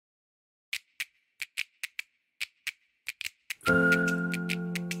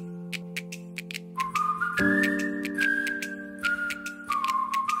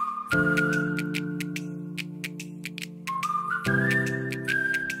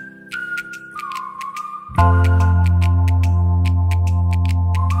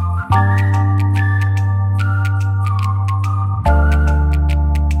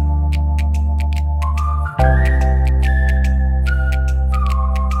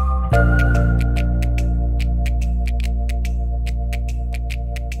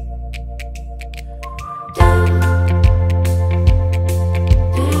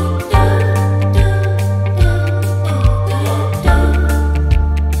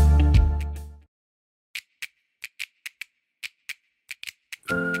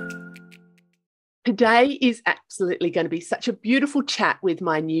Today is absolutely going to be such a beautiful chat with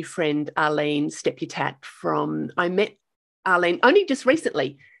my new friend, Arlene Stepputat I met Arlene only just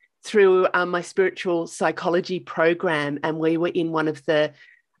recently through my spiritual psychology program, and we were in one of the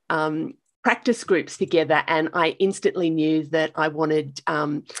practice groups together, and I instantly knew that I wanted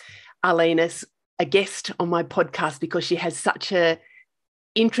Arlene as a guest on my podcast because she has such a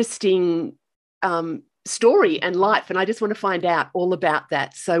interesting story and life, and I just want to find out all about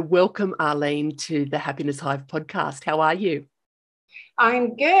that. So welcome, Arlene, to the Happiness Hive podcast. How are you?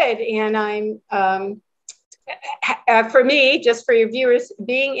 I'm good, and I'm for me, just for your viewers,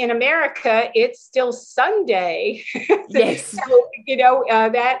 being in America, it's still Sunday. Yes. So,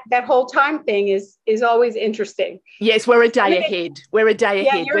 that whole time thing is always interesting. Yes, we're a day ahead. We're a day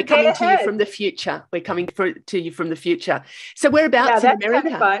ahead. We're coming to you from the future. We're coming to you from the future. So whereabouts in America?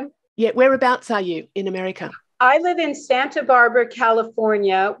 Kind of fun. Yeah, whereabouts are you in America? I live in Santa Barbara,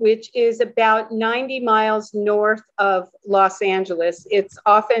 California, which is about 90 miles north of Los Angeles. It's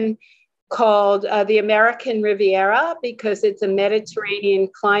often called the American Riviera because it's a Mediterranean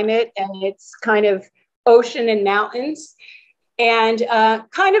climate and it's kind of ocean and mountains. And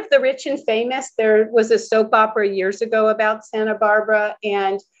kind of the rich and famous. There was a soap opera years ago about Santa Barbara,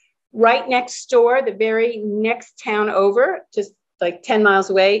 and right next door, the very next town over, just like 10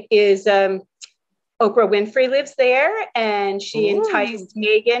 miles away, is Oprah Winfrey lives there, and she enticed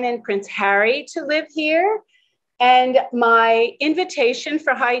Meghan and Prince Harry to live here. And my invitation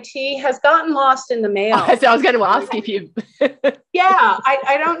for high tea has gotten lost in the mail. So I was going to ask if you... Yeah,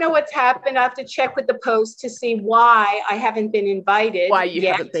 I don't know what's happened. I have to check with the post to see why I haven't been invited. Why you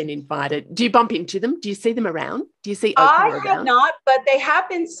haven't been invited. Do you bump into them? Do you see them around? Do you see Oprah around? I have not, but they have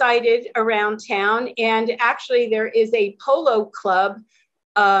been sighted around town. And actually there is a polo club,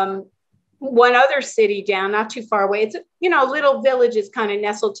 one other city down, not too far away. It's, little villages kind of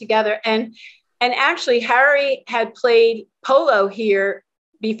nestled together. And actually Harry had played polo here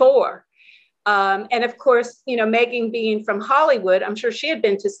before. And of course, Meghan being from Hollywood, I'm sure she had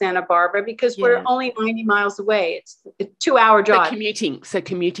been to Santa Barbara because we're only 90 miles away. It's a 2-hour drive.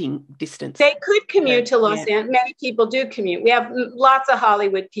 Commuting distance. They could commute to Los Angeles. Many people do commute. We have lots of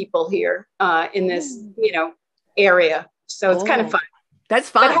Hollywood people here in this, area. So it's kind of fun. That's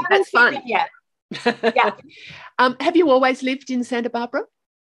fun. That's fun. Yeah. Yeah. Have you always lived in Santa Barbara?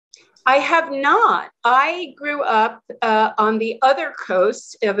 I have not. I grew up on the other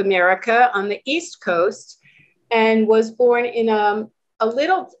coast of America, on the East Coast, and was born in a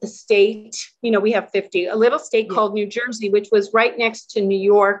little state. We have 50, a little state called New Jersey, which was right next to New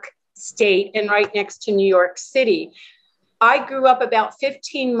York State and right next to New York City. I grew up about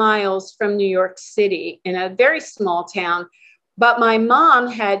 15 miles from New York City in a very small town, but my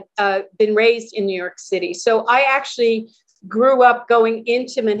mom had been raised in New York City. So I actually grew up going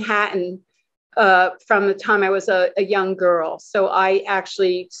into Manhattan from the time I was a young girl. So I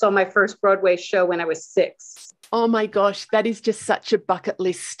actually saw my first Broadway show when I was 6. Oh my gosh, that is just such a bucket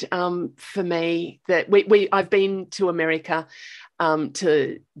list for me. That I've been to America,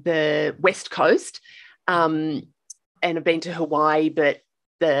 to the West Coast, and I've been to Hawaii, but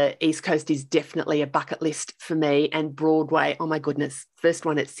the East Coast is definitely a bucket list for me. And Broadway, oh my goodness, first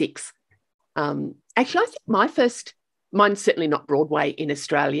one at 6. Actually, I think mine's certainly not Broadway in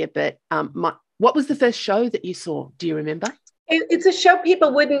Australia, but what was the first show that you saw? Do you remember? It's a show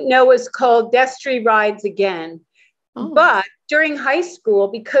people wouldn't know is called Destry Rides Again. Oh. But during high school,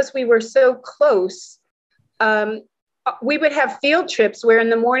 because we were so close, we would have field trips where in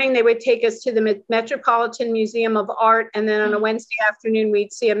the morning they would take us to the Metropolitan Museum of Art. And then on a Wednesday afternoon,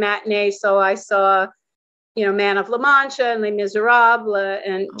 we'd see a matinee. So I saw Man of La Mancha and Les Miserables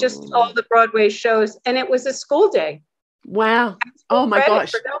and just all the Broadway shows. And it was a school day. Wow. Oh my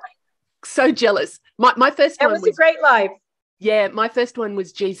gosh. So jealous. My first one was a great life. Yeah. My first one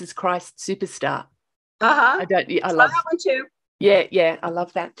was Jesus Christ Superstar. I love that one too. Yeah. I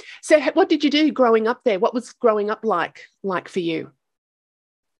love that. So what did you do growing up there? What was growing up like for you?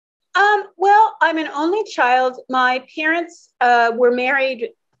 Well, I'm an only child. My parents were married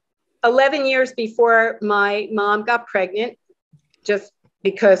 11 years before my mom got pregnant, just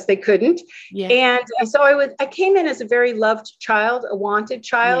because they couldn't. Yeah. And so I came in as a very loved child, a wanted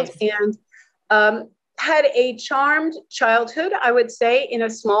child, and had a charmed childhood, I would say, in a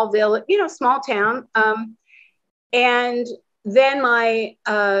small village, small town. And then my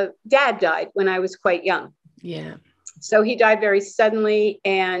dad died when I was quite young. Yeah. So he died very suddenly.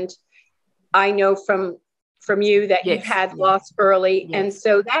 And I know from you that you had loss early. Yes. And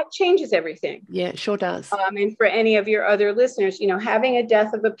so that changes everything. Yeah, it sure does. And for any of your other listeners, having a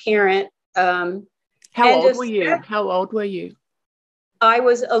death of a parent. How old were you? I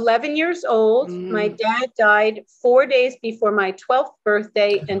was 11 years old. My dad died 4 days before my 12th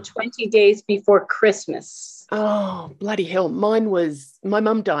birthday and 20 days before Christmas. Oh, bloody hell. My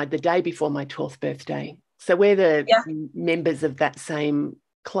mum died the day before my 12th birthday. So we're the members of that same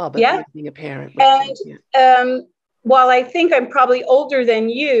club of losing a parent. And while I think I'm probably older than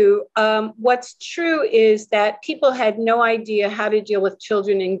you, what's true is that people had no idea how to deal with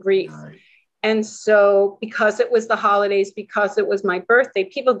children in grief. No. And so because it was the holidays, because it was my birthday,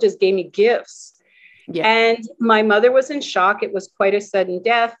 people just gave me gifts. Yeah. And my mother was in shock. It was quite a sudden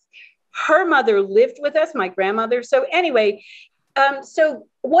death. Her mother lived with us, my grandmother. So anyway, so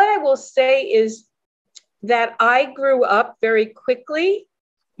what I will say is that I grew up very quickly.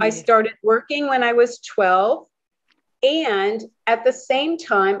 Yeah. I started working when I was 12. And at the same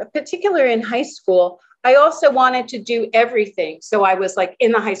time, particularly in high school, I also wanted to do everything. So I was like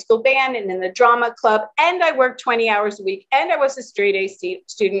in the high school band and in the drama club, and I worked 20 hours a week, and I was a straight A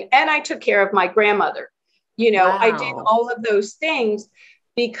student, and I took care of my grandmother. You know, wow. I did all of those things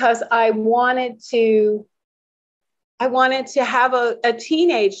because I wanted to have a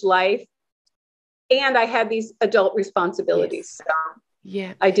teenage life, and I had these adult responsibilities. Yes. So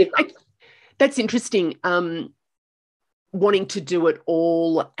yeah, I did. That's interesting. Wanting to do it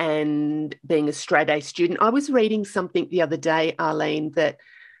all and being a straight A student. I was reading something the other day, Arlene, that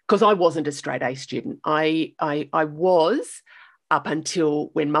because I wasn't a straight A student, I was up until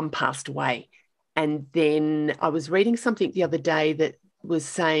when Mum passed away. And then I was reading something the other day that was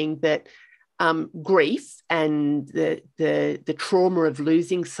saying that grief and the trauma of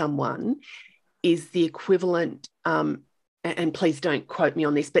losing someone is the equivalent, and please don't quote me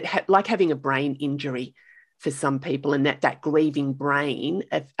on this, but like having a brain injury for some people, and that grieving brain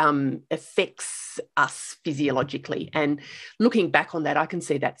affects us physiologically. And looking back on that, I can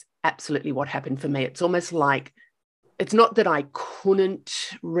see that's absolutely what happened for me. It's almost like, it's not that I couldn't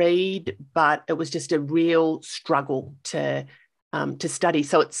read, but it was just a real struggle to study.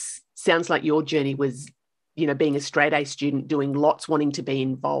 So it sounds like your journey was, you know, being a straight A student, doing lots, wanting to be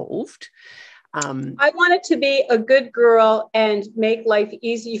involved. I wanted to be a good girl and make life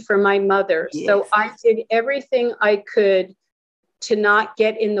easy for my mother. Yes. So I did everything I could to not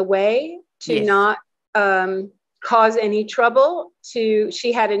get in the way, to not cause any trouble.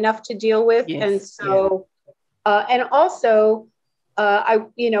 She had enough to deal with. Yes. And so, and also,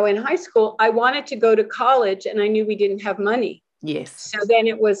 in high school, I wanted to go to college and I knew we didn't have money. Yes. So then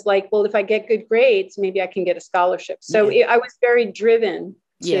it was like, well, if I get good grades, maybe I can get a scholarship. So I was very driven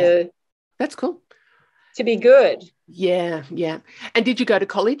to... That's cool. To be good. Yeah, yeah. And did you go to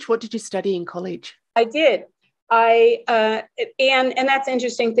college? What did you study in college? I did. And that's an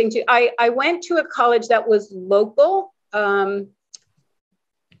interesting thing too. I went to a college that was local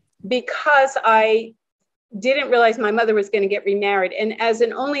because I didn't realize my mother was going to get remarried. And as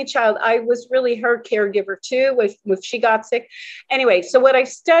an only child, I was really her caregiver too, if she got sick. Anyway, so what I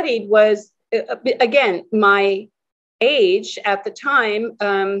studied was, again, my age at the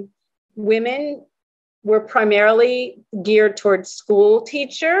time, women were primarily geared towards school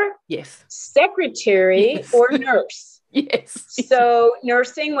teacher, secretary, or nurse. Yes. So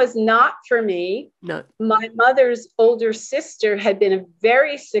nursing was not for me. No. My mother's older sister had been a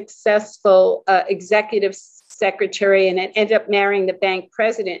very successful executive secretary and ended up marrying the bank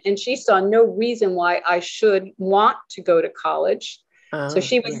president. And she saw no reason why I should want to go to college. So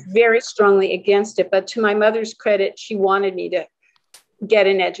she was very strongly against it. But to my mother's credit, she wanted me to get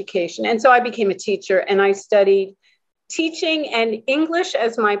an education. And so I became a teacher, and I studied teaching and English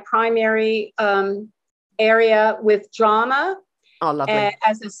as my primary area, with drama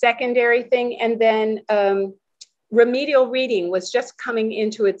as a secondary thing. And then remedial reading was just coming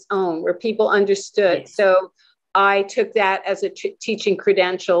into its own, where people understood. Yes. So I took that as a teaching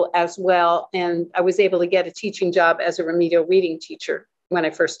credential as well. And I was able to get a teaching job as a remedial reading teacher when I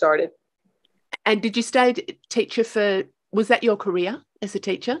first started. And did you stay teacher was that your career as a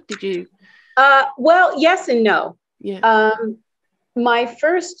teacher? Did you? Well, yes and no. Yeah. My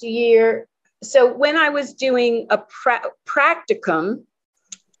first year, so when I was doing a practicum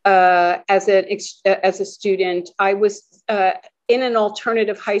as a student, I was in an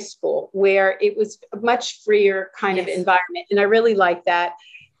alternative high school where it was a much freer kind of environment. And I really liked that.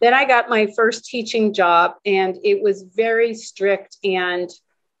 Then I got my first teaching job, and it was very strict, and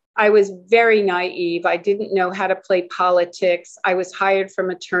I was very naive. I didn't know how to play politics. I was hired for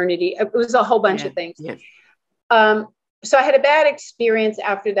maternity. It was a whole bunch of things. Yeah. So I had a bad experience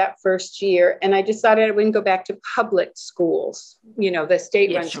after that first year, and I decided I wouldn't go back to public schools, the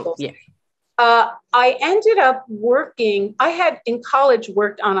state-run schools. Yeah. I ended up working. I had in college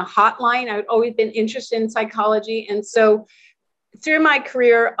worked on a hotline. I'd always been interested in psychology. And so through my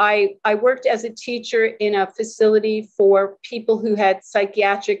career, I worked as a teacher in a facility for people who had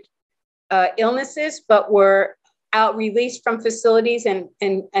psychiatric illnesses, but were out released from facilities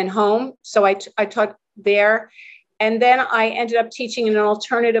and home. So I taught there. And then I ended up teaching in an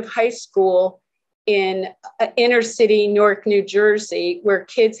alternative high school in inner city Newark, New Jersey, where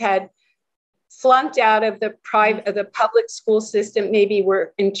kids had flunked out of the public school system, maybe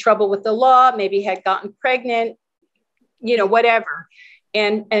were in trouble with the law, maybe had gotten pregnant, whatever,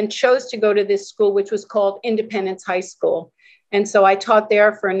 and chose to go to this school, which was called Independence High School. And so I taught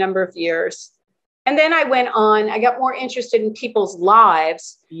there for a number of years. And then I got more interested in people's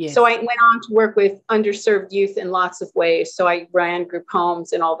lives. Yes. So I went on to work with underserved youth in lots of ways. So I ran group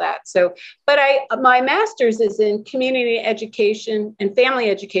homes and all that. So, but my master's is in community education and family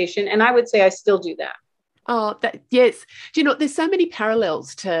education. And I would say I still do that. Oh, yes. There's so many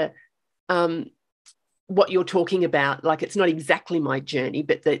parallels to what you're talking about. Like, it's not exactly my journey,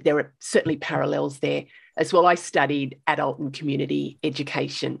 but there are certainly parallels there as well. I studied adult and community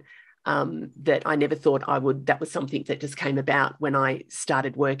education. That I never thought I would. That was something that just came about when I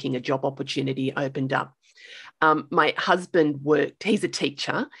started working. A job opportunity opened up. My husband he's a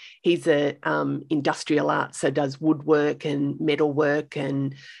teacher. He's a industrial arts, so does woodwork and metalwork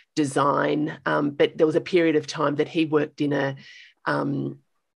and design. But there was a period of time that he worked in a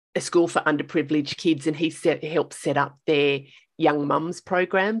school for underprivileged kids, and he helped set up their young mums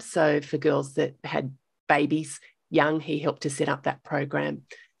program. So for girls that had babies young, he helped to set up that program.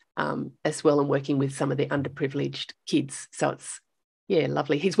 As well, and working with some of the underprivileged kids. So it's,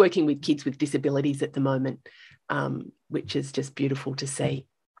 lovely. He's working with kids with disabilities at the moment, which is just beautiful to see.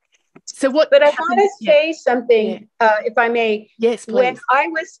 So But I want to say something, if I may. Yes, please. When I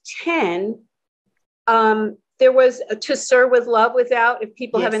was 10, there was To Sir with Love Without, if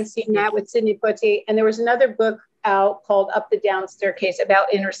people haven't seen that, with Sidney Poitier. And there was another book out called Up the Down Staircase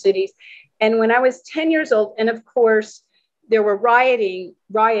about inner cities. And when I was 10 years old, and of course, there were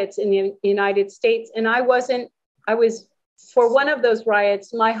riots in the United States. And I was, for one of those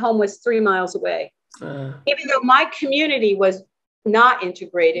riots, my home was 3 miles away. Even though my community was not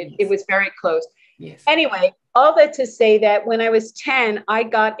integrated, it was very close. Yes. Anyway, all that to say that when I was 10, I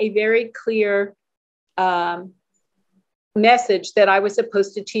got a very clear message that I was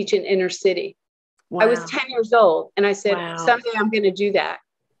supposed to teach in inner city. Wow. I was 10 years old, and I said, someday I'm going to do that.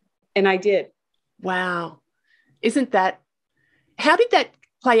 And I did. Wow. How did that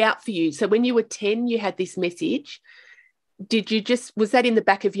play out for you? So when you were 10, you had this message. Was that in the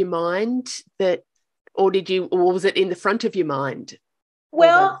back of your mind or was it in the front of your mind?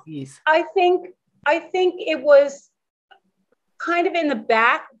 Well, I think it was kind of in the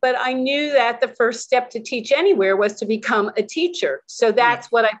back, but I knew that the first step to teach anywhere was to become a teacher. So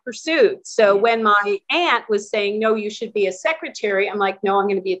that's what I pursued. So when my aunt was saying, no, you should be a secretary, I'm like, no, I'm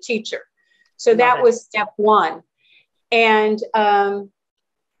going to be a teacher. So that was step one. And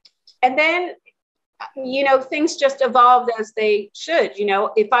then, things just evolved as they should.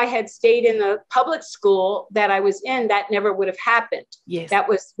 If I had stayed in the public school that I was in, that never would have happened. Yes. That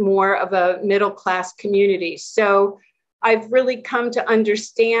was more of a middle-class community. So I've really come to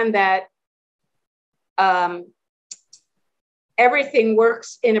understand that everything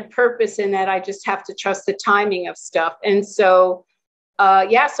works in a purpose, and that I just have to trust the timing of stuff. And so,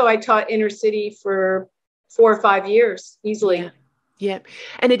 so I taught inner city for 4 or 5 years easily. Yeah.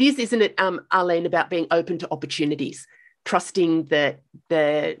 And it is, isn't it, Arlene, about being open to opportunities, trusting that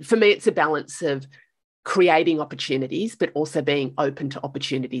for me, it's a balance of creating opportunities, but also being open to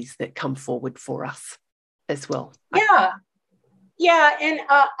opportunities that come forward for us as well. Yeah. And,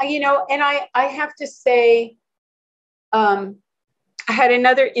 and I have to say, I had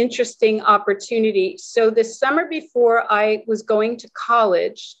another interesting opportunity. So the summer before I was going to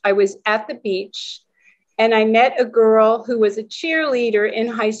college, I was at the beach, and I met a girl who was a cheerleader in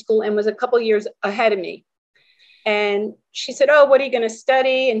high school and was a couple years ahead of me. And she said, oh, what are you going to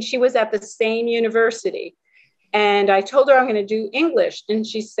study? And she was at the same university. And I told her I'm going to do English. And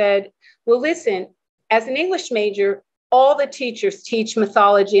she said, well, listen, as an English major, all the teachers teach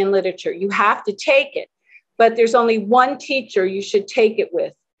mythology and literature. You have to take it. But there's only one teacher you should take it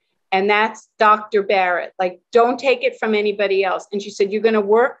with. And that's Dr. Barrett. Like, don't take it from anybody else. And she said, you're going to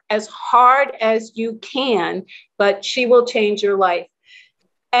work as hard as you can, but she will change your life.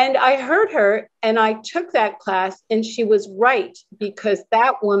 And I heard her, and I took that class, and she was right, because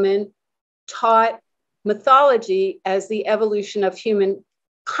that woman taught mythology as the evolution of human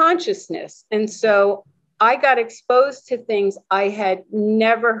consciousness. And so I got exposed to things I had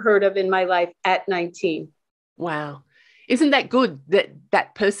never heard of in my life at 19. Wow. Isn't that good that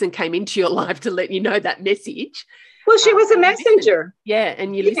that person came into your life to let you know that message? Well, she was a messenger. Yeah,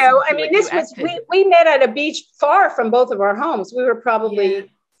 and you know, I mean, this was we met at a beach far from both of our homes. We were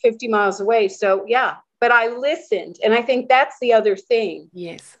probably 50 miles away. So yeah, but I listened, and I think that's the other thing.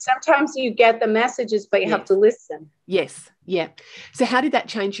 Yes. Sometimes you get the messages, but you have to listen. Yes. Yeah. So how did that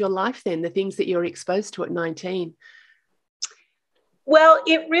change your life then? The things that you were exposed to at 19? Well,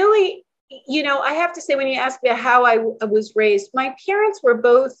 it really, you know, I have to say, when you ask me how I was raised, my parents were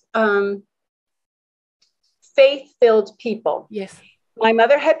both faith-filled people. Yes. My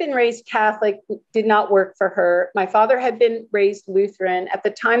mother had been raised Catholic, did not work for her. My father had been raised Lutheran. At the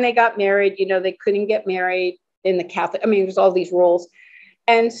time they got married, you know, they couldn't get married in the Catholic. I mean, there's all these rules.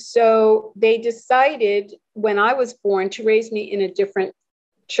 And so they decided when I was born to raise me in a different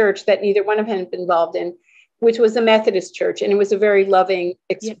church that neither one of them had been involved in, which was a Methodist church. And it was a very loving,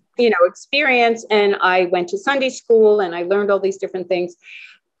 experience. And I went to Sunday school and I learned all these different things.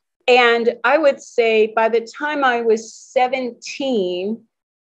 And I would say by the time I was 17,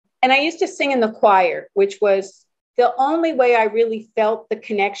 and I used to sing in the choir, which was the only way I really felt the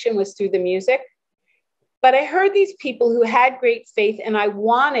connection was through the music. But I heard these people who had great faith and I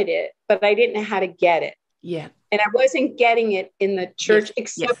wanted it, but I didn't know how to get it. Yeah. And I wasn't getting it in the church,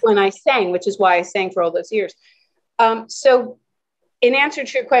 except when I sang, which is why I sang for all those years. So in answer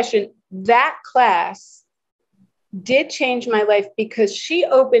to your question, that class did change my life because she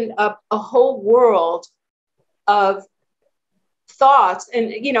opened up a whole world of thoughts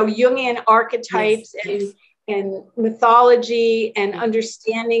and, you know, Jungian archetypes and mythology and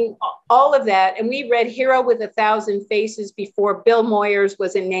understanding all of that. And we read Hero with a Thousand Faces before Bill Moyers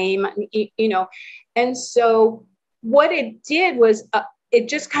was a name, you know. And so what it did was it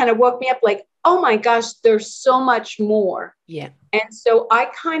just kind of woke me up like, oh my gosh, there's so much more. Yeah. And so I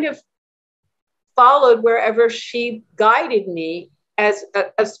kind of followed wherever she guided me as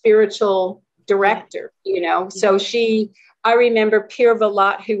a spiritual director, you know. So I remember Pierre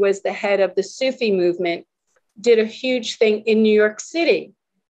Vilat, who was the head of the Sufi movement, did a huge thing in New York City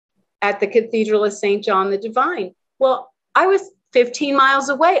at the Cathedral of St. John the Divine. Well, I was 15 miles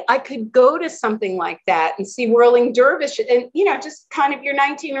away. I could go to something like that and see whirling dervish and, you know, just kind of, you're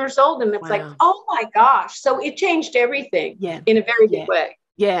 19 years old and it's like, oh my gosh. So it changed everything in a very big way.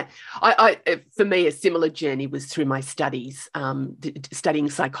 Yeah. I for me, a similar journey was through my studies, studying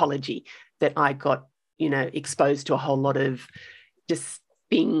psychology, that I got, you know, exposed to a whole lot of just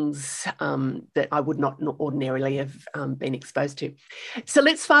things that I would not ordinarily have been exposed to. So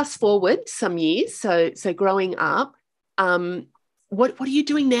let's fast forward some years. So growing up, what are you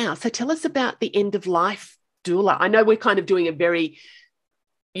doing now? So tell us about the end of life doula. I know we're kind of doing a very,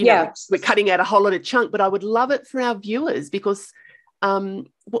 you know, we're cutting out a whole lot of chunk, but I would love it for our viewers because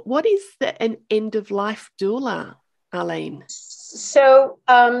what is an end of life doula, Arlene? So,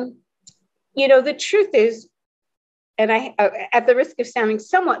 you know, the truth is, and I, at the risk of sounding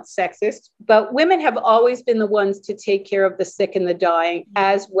somewhat sexist, but women have always been the ones to take care of the sick and the dying,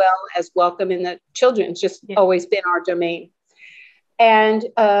 as well as welcoming the children. It's just always been our domain. And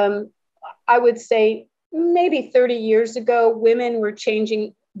I would say maybe 30 years ago, women were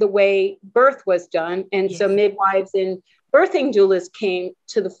changing the way birth was done. And so midwives and birthing doulas came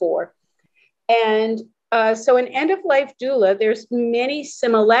to the fore. And so an end-of-life doula, there's many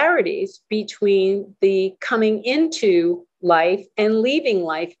similarities between the coming into life and leaving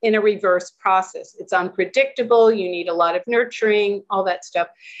life in a reverse process. It's unpredictable. You need a lot of nurturing, all that stuff.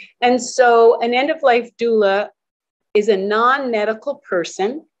 And so an end-of-life doula is a non-medical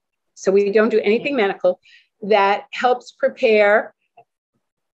person, so we don't do anything medical, that helps prepare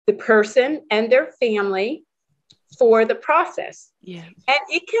the person and their family for the process. Yeah. And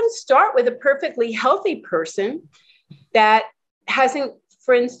it can start with a perfectly healthy person that hasn't,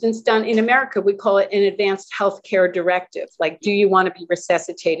 for instance, done in America, we call it an advanced healthcare directive. Like, do you want to be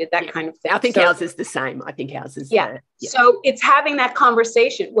resuscitated? That kind of thing. I think ours is the same. I think ours is. So it's having that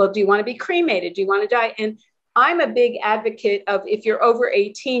conversation. Well, do you want to be cremated? Do you want to die? And I'm a big advocate of, if you're over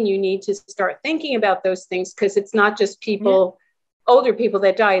 18, you need to start thinking about those things, because it's not just people, older people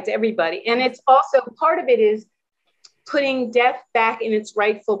that die, it's everybody. And it's also, part of it is putting death back in its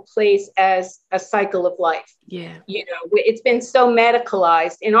rightful place as a cycle of life. Yeah. You know, it's been so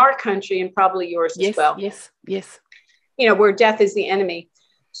medicalized in our country and probably yours as well. Yes. You know, where death is the enemy.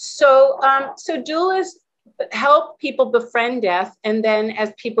 So, so doulas help people befriend death. And then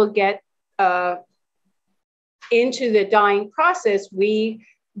as people get into the dying process, we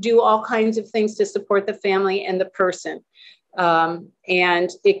do all kinds of things to support the family and the person. And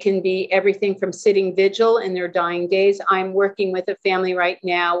it can be everything from sitting vigil in their dying days. I'm working with a family right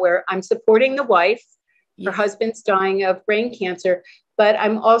now where I'm supporting the wife. Her husband's dying of brain cancer, but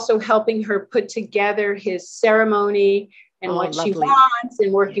I'm also helping her put together his ceremony and what lovely. she wants,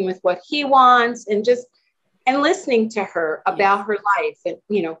 and working with what he wants, and listening to her about her life. And,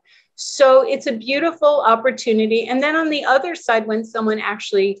 so it's a beautiful opportunity. And then on the other side, when someone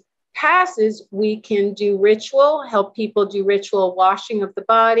actually passes, we can do ritual, help people do ritual washing of the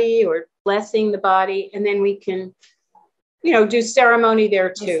body or blessing the body. And then we can, do ceremony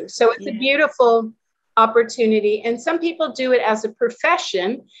there too. So it's a beautiful opportunity. And some people do it as a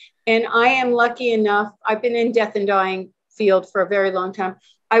profession. And I am lucky enough, I've been in death and dying field for a very long time.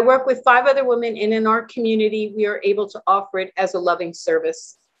 I work with 5 other women, and in our community, we are able to offer it as a loving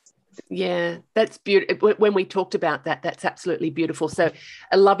service. Yeah, that's beautiful. When we talked about that, that's absolutely beautiful. So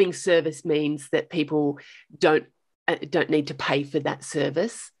a loving service means that people don't need to pay for that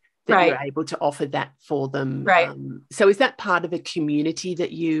service, that you're able to offer that for them. Right. So is that part of a community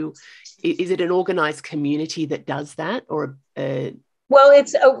that is it an organized community that does that, or Well,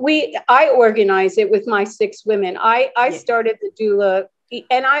 I organize it with my 6 women. I started the doula,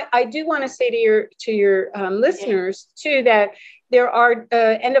 and I do want to say to your listeners too, that there are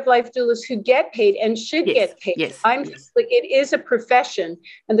end-of-life doulas who get paid and should get paid. Yes. Just like, it is a profession,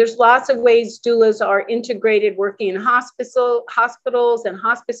 and there's lots of ways doulas are integrated, working in hospitals and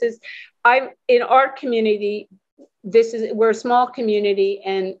hospices. In our community, we're a small community,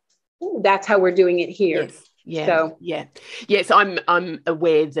 and that's how we're doing it here. Yes. I'm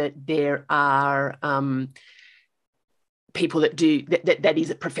aware that there are people that do that is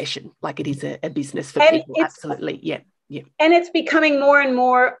a profession, like it is a business for people. Absolutely. Yeah. And it's becoming more and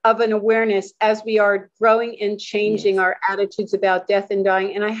more of an awareness as we are growing and changing our attitudes about death and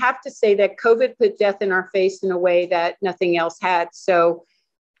dying. And I have to say that COVID put death in our face in a way that nothing else had. So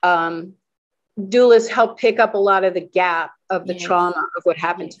doulas help pick up a lot of the gap of the trauma of what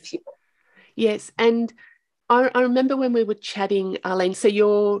happened to people. Yes. And I remember when we were chatting, Arlene, so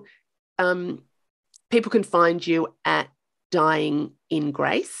your people can find you at Dying in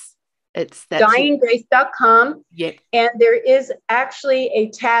Grace. It's dyinggrace.com. Yeah. And there is actually a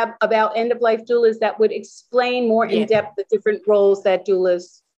tab about end-of-life doulas that would explain more in depth the different roles that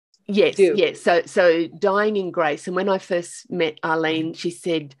doulas do. Yes. So Dying in Grace. And when I first met Arlene, she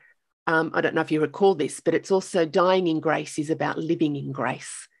said, I don't know if you recall this, but it's also Dying in Grace is about living in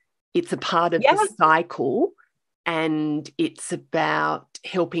grace. It's a part of the cycle, and it's about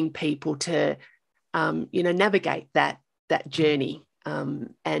helping people to, navigate that journey.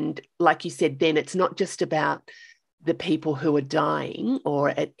 And like you said, then it's not just about the people who are dying or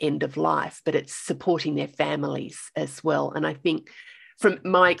at end of life, but it's supporting their families as well. And I think from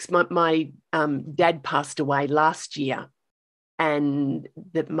my dad passed away last year, and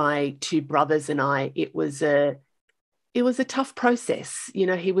that my 2 brothers and I, it was a tough process.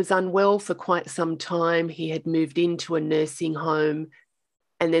 He was unwell for quite some time. He had moved into a nursing home.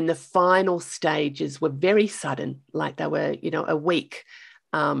 And then the final stages were very sudden, like they were, a week.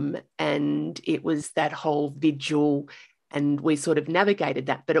 And it was that whole vigil, and we sort of navigated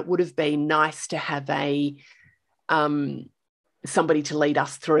that. But it would have been nice to have somebody to lead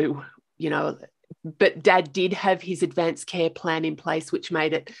us through, But Dad did have his advanced care plan in place, which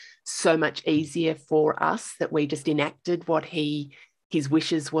made it so much easier for us, that we just enacted what his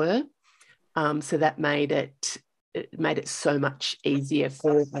wishes were. So that made it so much easier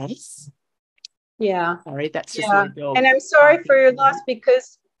for us. Yeah. Sorry, that's just my dog. And I'm sorry for your loss,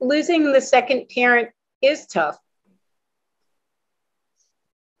 because losing the second parent is tough.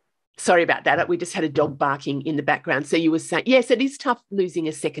 Sorry about that. We just had a dog barking in the background. So you were saying, yes, it is tough losing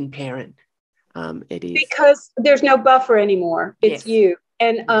a second parent. It is. Because there's no buffer anymore. It's you.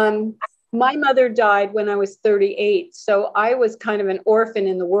 And my mother died when I was 38. So I was kind of an orphan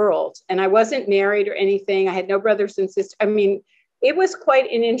in the world, and I wasn't married or anything. I had no brothers and sisters. I mean, it was quite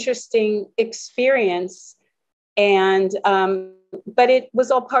an interesting experience. And, but it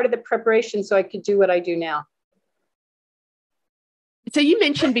was all part of the preparation so I could do what I do now. So you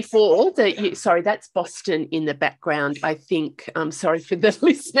mentioned before that sorry, that's Boston in the background. I think, sorry for the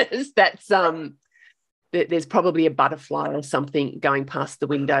listeners, that's, there's probably a butterfly or something going past the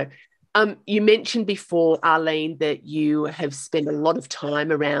window. You mentioned before, Arlene, that you have spent a lot of time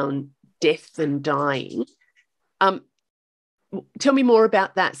around death and dying. Tell me more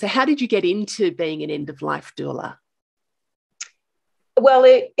about that. So how did you get into being an end-of-life doula? Well,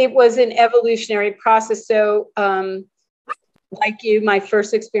 it was an evolutionary process. So like you, my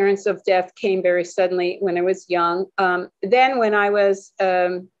first experience of death came very suddenly when I was young. Then when I was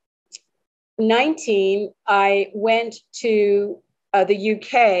 19, I went to the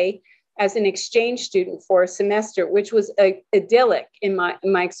UK as an exchange student for a semester, which was idyllic in my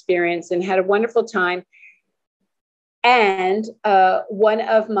experience, and had a wonderful time. And one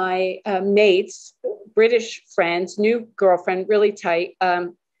of my mates, British friends, new girlfriend, really tight,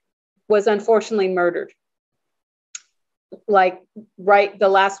 was unfortunately murdered. Like right the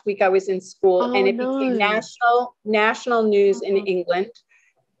last week I was in school, and it became national news in England.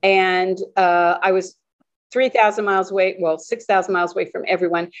 And I was 3,000 miles away, well, 6,000 miles away from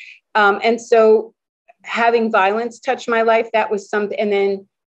everyone. And so having violence touch my life, that was something, and then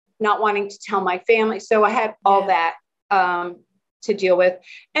not wanting to tell my family. So I had all that to deal with.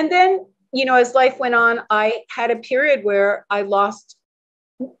 And then, you know, as life went on, I had a period where I lost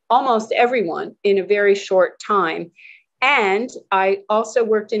almost everyone in a very short time. And I also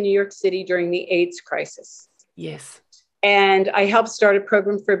worked in New York City during the AIDS crisis. Yes. And I helped start a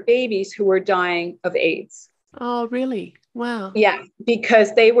program for babies who were dying of AIDS. Oh, really? Wow. Yeah,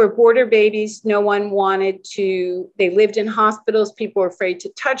 because they were border babies. No one wanted to, they lived in hospitals. People were afraid to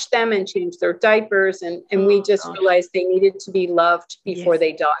touch them and change their diapers. And we just realized they needed to be loved before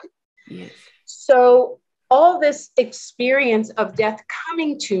they died. Yes. So all this experience of death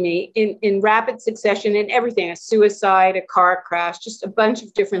coming to me in rapid succession and everything, a suicide, a car crash, just a bunch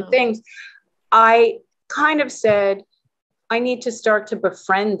of different things, I kind of said, I need to start to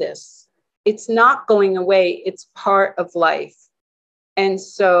befriend this. It's not going away. It's part of life. And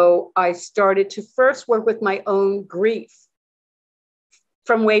so I started to first work with my own grief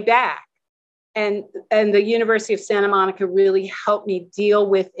from way back. And the University of Santa Monica really helped me deal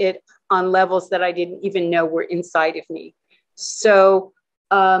with it on levels that I didn't even know were inside of me. So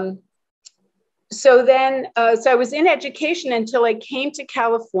I was in education until I came to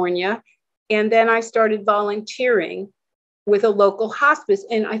California. And then I started volunteering with a local hospice.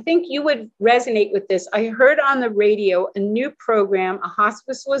 And I think you would resonate with this. I heard on the radio a new program a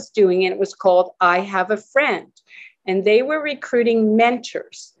hospice was doing, and it was called I Have a Friend. And they were recruiting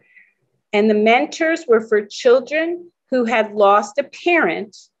mentors. And the mentors were for children who had lost a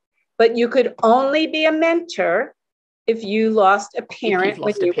parent, but you could only be a mentor if you lost a parent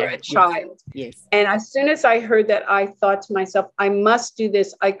when you were a child. Yes. And as soon as I heard that, I thought to myself, I must do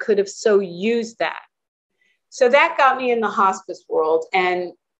this. I could have so used that. So that got me in the hospice world,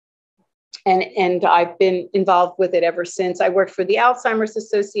 and I've been involved with it ever since. I worked for the Alzheimer's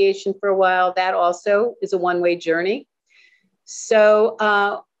Association for a while. That also is a one-way journey. So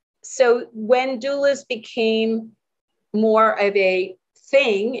when doulas became more of a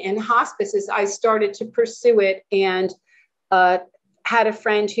thing in hospices, I started to pursue it, and had a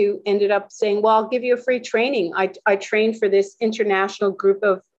friend who ended up saying, well, I'll give you a free training. I trained for this international group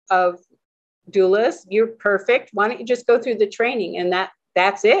of doulas. You're perfect. Why don't you just go through the training? And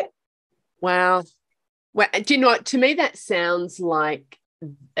that's it. Wow. Well, do you know what? To me, that sounds like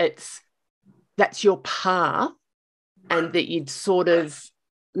that's your path, and that you'd sort of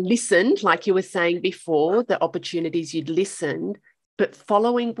listened, like you were saying before, the opportunities you'd listened, but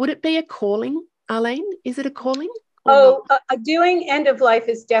following, would it be a calling, Arlene? Is it a calling? Doing end of life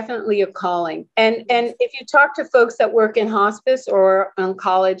is definitely a calling. And if you talk to folks that work in hospice or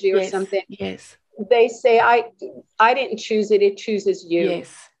oncology or something, they say, I didn't choose it. It chooses you.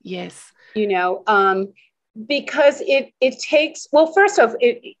 Yes. You know, because it takes, well, first off,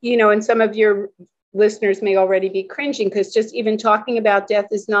 and some of your listeners may already be cringing because just even talking about death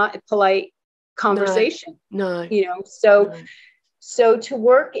is not a polite conversation. No. So to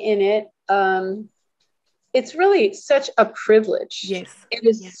work in it, it's really such a privilege. Yes. It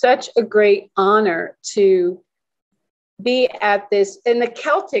is such a great honor to be at this. And the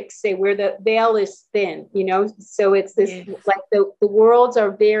Celtics say where the veil is thin, so it's this, like the worlds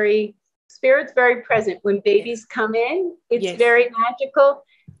are spirit's very present. When babies come in, it's very magical.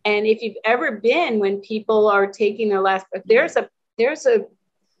 And if you've ever been when people are taking their last breath, there's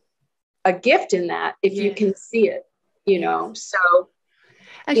a gift in that if you can see it, So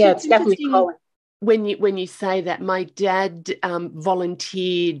actually, it's definitely calling. When you say that, my dad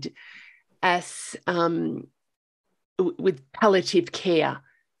volunteered as with palliative care,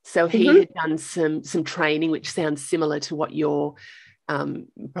 so he had done some training, which sounds similar to what you're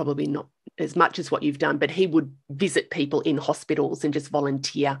probably not as much as what you've done, but he would visit people in hospitals and just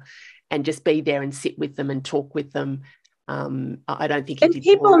volunteer and just be there and sit with them and talk with them. I don't think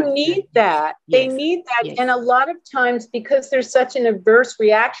people need that. They need that. And a lot of times, because there's such an adverse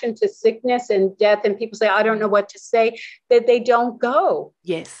reaction to sickness and death, and people say, I don't know what to say, that they don't go.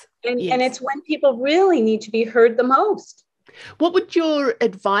 Yes. And it's when people really need to be heard the most. What would your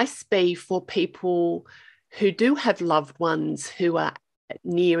advice be for people who do have loved ones who are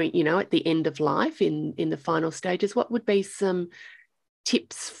nearing, at the end of life, in the final stages? What would be some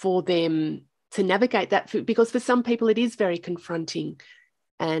tips for them to navigate that? Because for some people it is very confronting.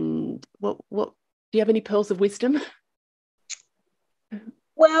 And what do you have any pearls of wisdom?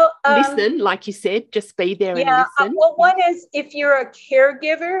 Well, listen, like you said, just be there and listen. Well, one is if you're a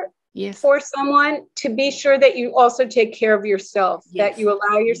caregiver for someone, to be sure that you also take care of yourself, that you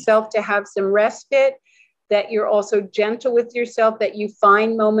allow yourself to have some respite, that you're also gentle with yourself, that you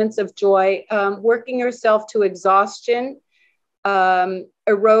find moments of joy. Working yourself to exhaustion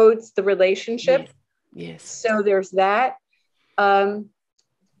erodes the relationship. Yes. So there's that. To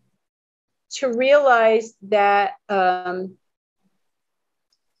realize that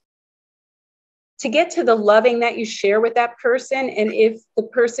to get to the loving that you share with that person, and if the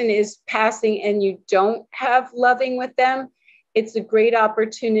person is passing and you don't have loving with them, it's a great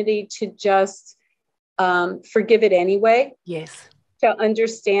opportunity to just forgive it anyway. Yes. To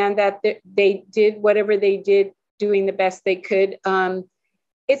understand that they did whatever they did, doing the best they could.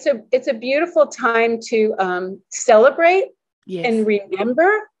 It's a beautiful time to celebrate and remember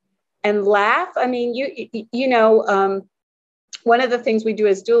and laugh. I mean, you know, one of the things we do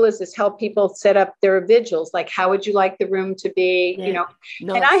as doulas is help people set up their vigils. Like, how would you like the room to be? You know,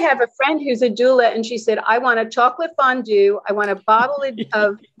 and I have a friend who's a doula, and she said, I want a chocolate fondue, I want a bottle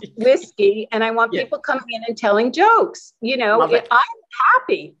of whiskey, and I want people coming in and telling jokes. You know, I'm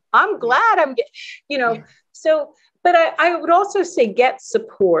happy. I'm glad I'm, you know, so, but I would also say get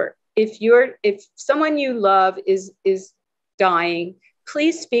support. If someone you love is dying,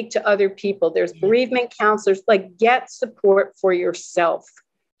 please speak to other people. There's bereavement counselors. Like, get support for yourself.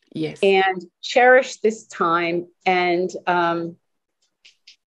 Yes. And cherish this time, and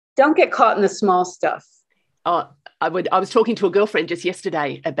don't get caught in the small stuff. Oh, I was talking to a girlfriend just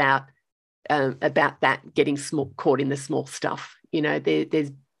yesterday about that, getting caught in the small stuff. You know,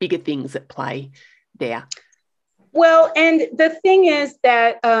 there's bigger things at play there. Well, and the thing is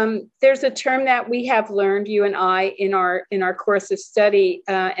that there's a term that we have learned, you and I, in our course of study,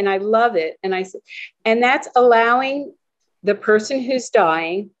 and I love it. And that's allowing the person who's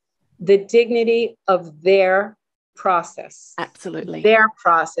dying the dignity of their process. Absolutely. Their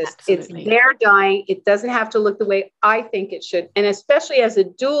process. Absolutely. It's their dying. It doesn't have to look the way I think it should. And especially as a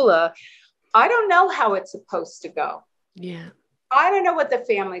doula, I don't know how it's supposed to go. Yeah. I don't know what the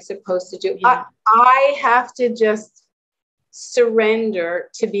family's supposed to do. Yeah. I have to just surrender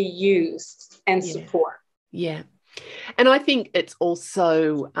to be used and support. Yeah. And I think it's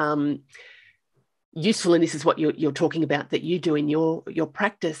also useful, and this is what you're talking about, that you do in your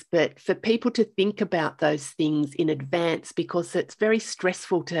practice, but for people to think about those things in advance, because it's very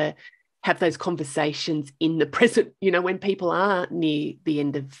stressful to have those conversations in the present, you know, when people are near the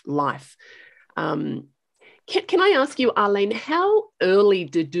end of life. Can I ask you, Arlene, how early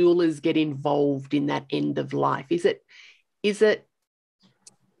do doulas get involved in that end of life? Is it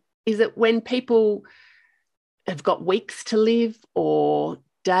when people have got weeks to live, or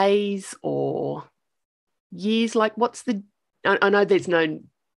days, or years? Like, I know there's no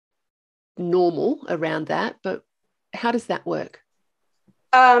normal around that, but how does that work?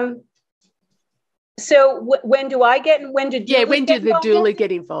 So when do I get, and when do the doula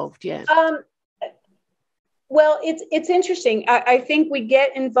get involved? Yeah. Well, it's interesting. I think we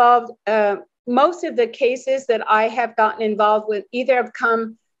get involved. Most of the cases that I have gotten involved with either have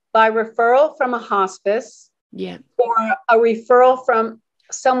come by referral from a hospice, or a referral from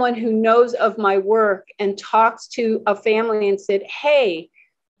someone who knows of my work and talks to a family and said, hey,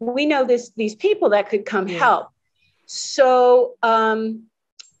 we know these people that could come help. So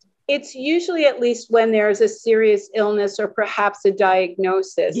it's usually at least when there's a serious illness or perhaps a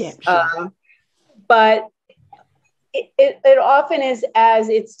diagnosis. Yeah, sure. But it often is as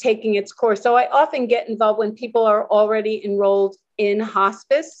it's taking its course. So I often get involved when people are already enrolled in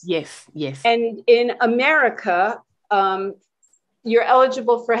hospice. Yes. And in America, you're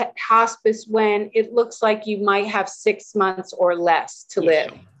eligible for hospice when it looks like you might have 6 months or less to live.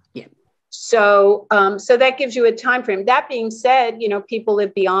 Sure. Yeah. So that gives you a time frame. That being said, you know, people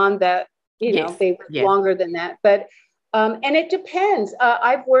live beyond that. You know, they live longer than that. But and it depends.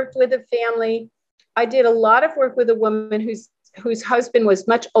 I've worked with a family. I did a lot of work with a woman whose husband was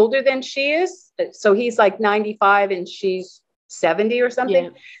much older than she is. So he's like 95 and she's 70 or something.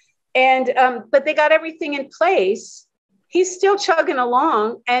 Yeah. And but they got everything in place. He's still chugging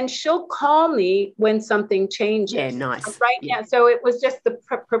along, and she'll call me when something changes. Yeah, nice. Now. So it was just the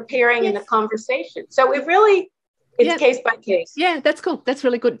preparing and the conversation. So it's case by case. Yeah, that's cool. That's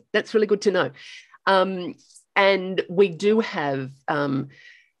really good. That's really good to know. And we do have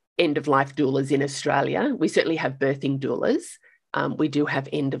end-of-life doulas in Australia. We certainly have birthing doulas. We do have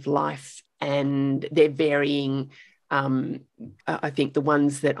end-of-life, and they're varying. I think the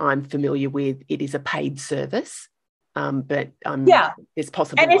ones that I'm familiar with, it is a paid service. but there's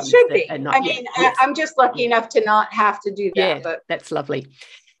possible and it ones should that be. are not. I mean, I'm just lucky enough to not have to do that. Yeah, but that's lovely.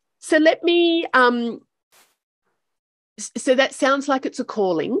 So let me. So that sounds like it's a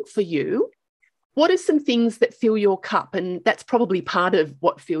calling for you. What are some things that fill your cup? And that's probably part of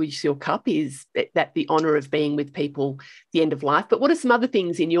what fills your cup is that the honour of being with people at the end of life. But what are some other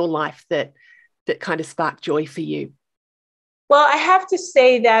things in your life that kind of spark joy for you? Well, I have to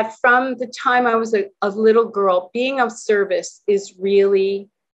say that from the time I was a little girl, being of service is really,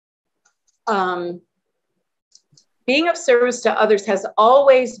 being of service to others has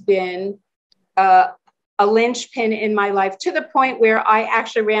always been a linchpin in my life, to the point where I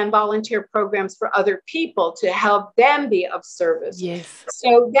actually ran volunteer programs for other people to help them be of service. Yes.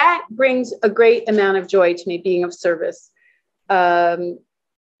 So that brings a great amount of joy to me, being of service in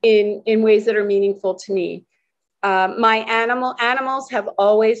ways that are meaningful to me. My animals have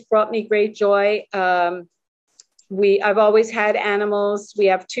always brought me great joy. I've always had animals. We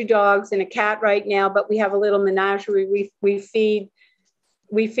have 2 dogs and a cat right now, but we have a little menagerie. We feed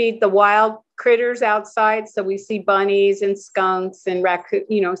the wild critters outside. So we see bunnies and skunks and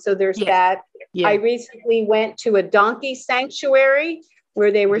raccoon, so there's that. Yeah. I recently went to a donkey sanctuary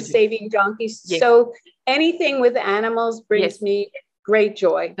where they were saving donkeys. Yes. So anything with animals brings me great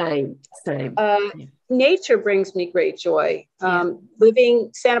joy. Same. Nature brings me great joy. Santa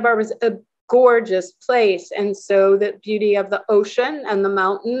Barbara is a gorgeous place. And so the beauty of the ocean and the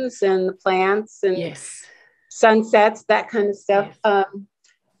mountains and the plants and sunsets, that kind of stuff. Yes.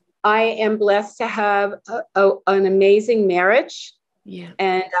 I am blessed to have an amazing marriage. Yeah.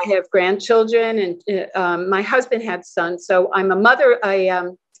 And I have grandchildren, and my husband had sons. So I'm a mother,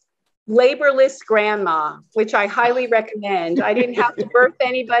 laborless grandma, which I highly recommend. I didn't have to birth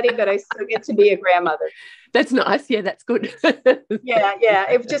anybody, but I still get to be a grandmother. That's nice. Yeah, that's good.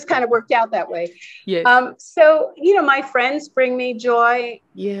 Yeah. It just kind of worked out that way. Yeah. So, my friends bring me joy.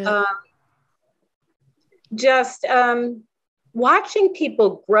 Yeah. Watching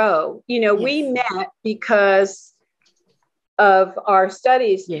people grow. We met because of our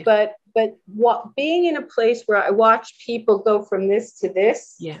studies, but being in a place where I watch people go from this to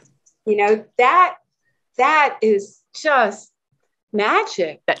this, that is just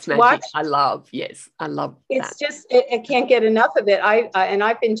magic. That's magic. I love it's that. Just I can't get enough of it.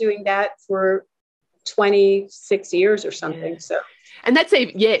 I've been doing that for 26 years or something. So. And that's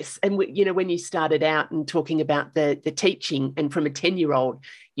yes. And when you started out and talking about the teaching, and from a 10-year-old,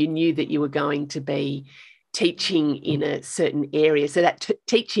 you knew that you were going to be teaching in a certain area. So that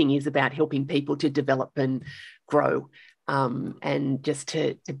teaching is about helping people to develop and grow, and just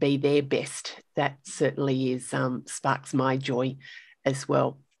to be their best. That certainly is sparks my joy as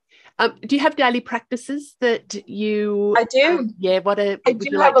well. Do you have daily practices that you? I do. I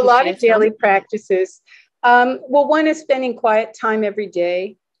do have a lot of daily practices. Well, one is spending quiet time every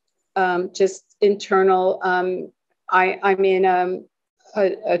day, just internal. I'm in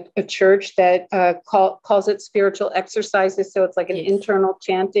a church that calls it spiritual exercises. So it's like an internal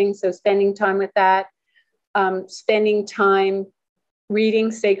chanting. So spending time with that, spending time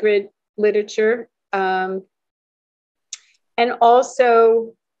reading sacred literature, and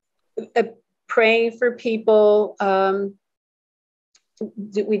also praying for people.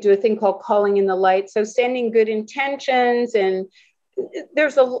 We do a thing called calling in the light. So sending good intentions, and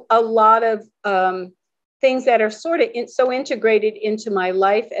there's a lot of things that are sort of so integrated into my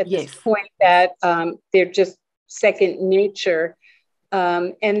life at this point that they're just second nature.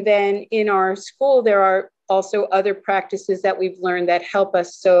 And then in our school, there are also other practices that we've learned that help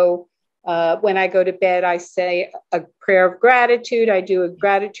us. So when I go to bed, I say a prayer of gratitude. I do a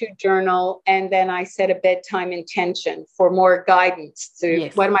gratitude journal, and then I set a bedtime intention for more guidance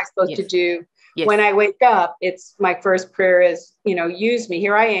to what am I supposed to do when I wake up. It's my first prayer is, use me.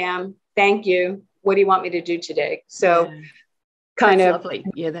 Here I am. Thank you. What do you want me to do today? So kind of lovely.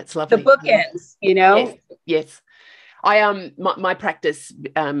 Yeah, that's lovely. The bookends, Yes. I my practice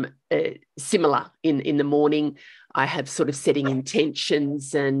similar in the morning. I have sort of setting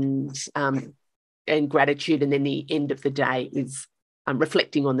intentions and gratitude, and then the end of the day is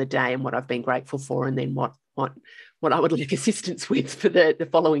reflecting on the day and what I've been grateful for, and then what I would like assistance with for the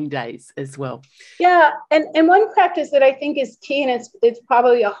following days as well. Yeah, and one practice that I think is key, and it's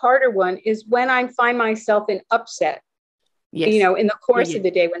probably a harder one, is when I find myself in upset. In the course of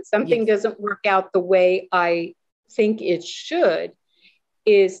the day, when something doesn't work out the way I think it should,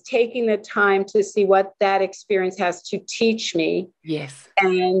 is taking the time to see what that experience has to teach me. Yes.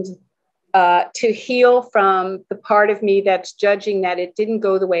 And to heal from the part of me that's judging that it didn't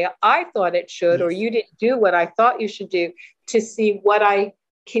go the way I thought it should, or you didn't do what I thought you should do, to see what I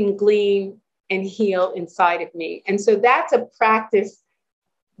can glean and heal inside of me. And so that's a practice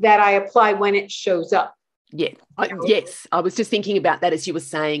that I apply when it shows up. Yeah. Yes. I was just thinking about that as you were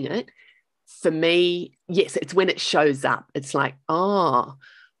saying it. For me, yes, it's when it shows up. It's like, oh,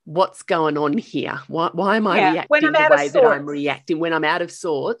 what's going on here? Why am I reacting the way that I'm reacting? When I'm out of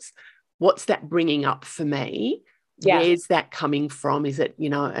sorts, what's that bringing up for me? Yeah. Where's that coming from? Is it,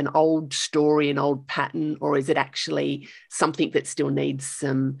 an old story, an old pattern, or is it actually something that still needs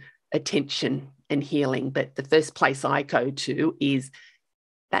some attention and healing? But the first place I go to is,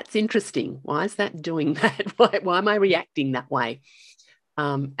 that's interesting. Why is that doing that? Why am I reacting that way?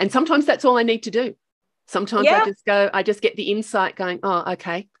 And sometimes that's all I need to do. Sometimes I just get the insight going, oh,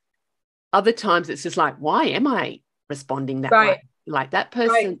 okay. Other times it's just like, why am I responding that way? Like that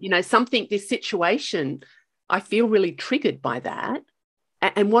person, this situation, I feel really triggered by that.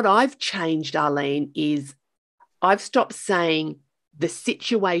 And what I've changed, Arlene, is I've stopped saying the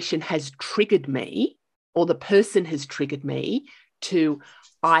situation has triggered me or the person has triggered me to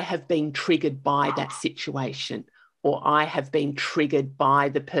I have been triggered by that situation or I have been triggered by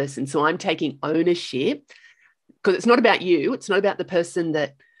the person. So I'm taking ownership because it's not about you. It's not about the person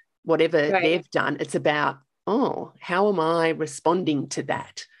that whatever they've done. It's about, oh, how am I responding to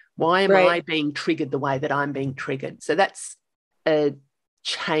that? Why am I being triggered the way that I'm being triggered? So that's a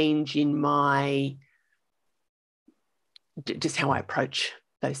change in my just how I approach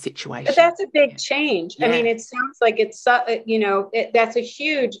those situations. But that's a big change. Yeah. I mean, it sounds like it's, that's a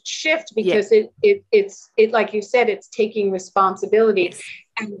huge shift because it's like you said, it's taking responsibility. Yes.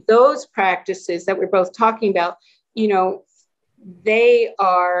 And those practices that we're both talking about, they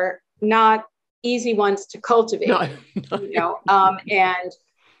are not easy ones to cultivate. No.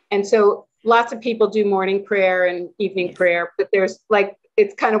 And so lots of people do morning prayer and evening prayer, but there's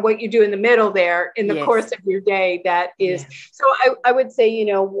it's kind of what you do in the middle there in the course of your day. That is, so I would say,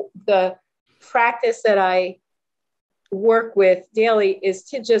 the practice that I work with daily is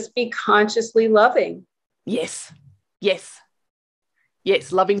to just be consciously loving. Yes.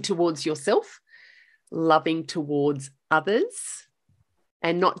 Loving towards yourself, loving towards others,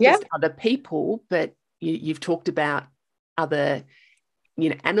 and not just other people, but you've talked about other,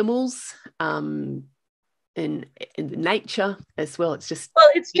 animals, in nature as well. It's just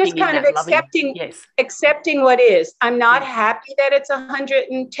kind of accepting what is. I'm not happy that it's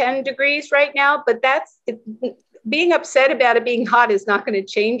 110 degrees right now, but being upset about it being hot is not going to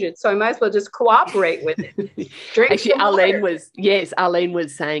change it. So I might as well just cooperate with it. Actually, Arlene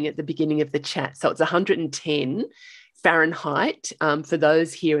was saying at the beginning of the chat, so it's 110 Fahrenheit. For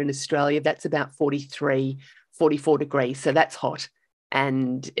those here in Australia, that's about 43, 44 degrees. So that's hot.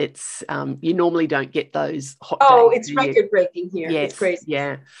 And it's you normally don't get those hot days. Oh, it's record breaking here. Yes, it's crazy.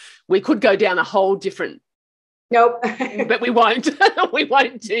 Yeah. We could go down a whole different. Nope. But we won't. We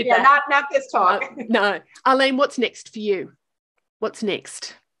won't do that. Not this talk. No. Arlene, what's next for you? What's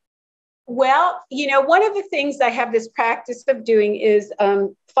next? Well, one of the things I have this practice of doing is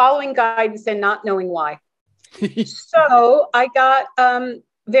following guidance and not knowing why. So I got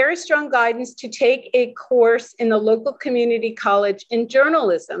very strong guidance to take a course in the local community college in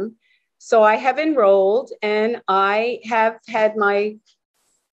journalism. So I have enrolled and I have had my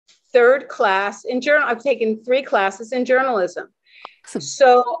third class in journal. I've taken 3 classes in journalism. Awesome.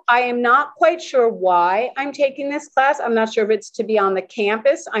 So I am not quite sure why I'm taking this class. I'm not sure if it's to be on the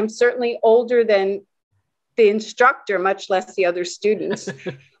campus. I'm certainly older than the instructor, much less the other students.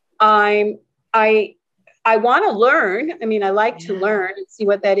 I want to learn. I mean, I like to learn and see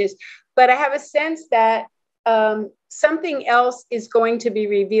what that is, but I have a sense that something else is going to be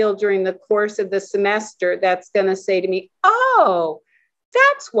revealed during the course of the semester that's going to say to me, oh,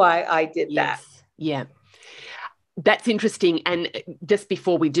 that's why I did that. Yeah. That's interesting. And just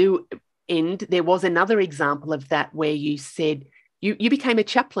before we do end, there was another example of that where you said you became a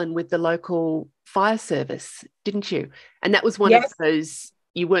chaplain with the local fire service, didn't you? And that was one of those.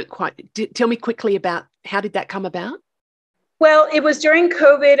 You weren't quite. Tell me quickly about how did that come about? Well, it was during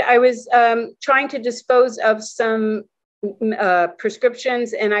COVID. I was trying to dispose of some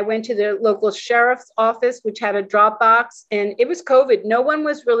prescriptions, and I went to the local sheriff's office, which had a drop box, and it was COVID. No one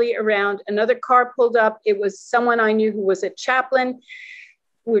was really around. Another car pulled up. It was someone I knew who was a chaplain.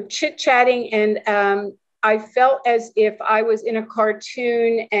 We were chit-chatting, and I felt as if I was in a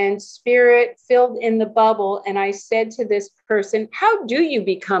cartoon and spirit filled in the bubble. And I said to this person, how do you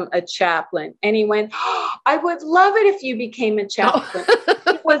become a chaplain? And he went, oh, I would love it if you became a chaplain.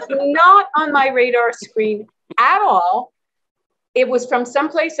 It was not on my radar screen at all. It was from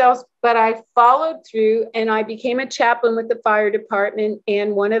someplace else, but I followed through and I became a chaplain with the fire department.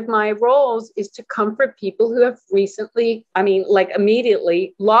 And one of my roles is to comfort people who have recently, like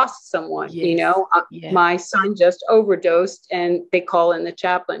immediately lost someone. Yes. My son just overdosed and they call in the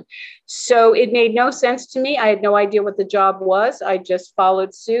chaplain. So it made no sense to me. I had no idea what the job was. I just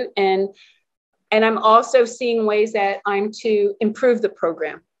followed suit. And I'm also seeing ways that I'm to improve the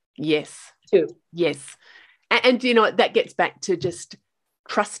program. Yes. Too. Yes. And that gets back to just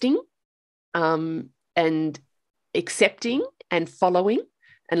trusting and accepting and following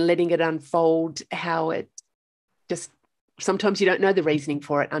and letting it unfold how it just, sometimes you don't know the reasoning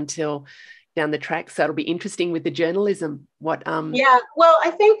for it until down the track. So it'll be interesting with the journalism. Yeah, well,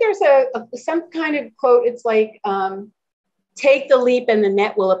 I think there's some kind of quote. It's like, take the leap and the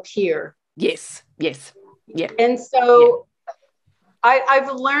net will appear. Yes. Yeah. And so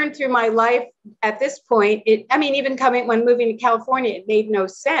I've learned through my life at this point, even when moving to California, it made no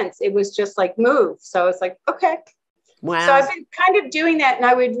sense. It was just like move. So it's like, okay. Wow. So I've been kind of doing that. And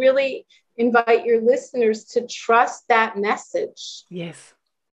I would really invite your listeners to trust that message. Yes.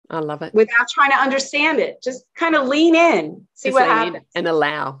 I love it. Without trying to understand it. Just kind of lean in, see what happens. And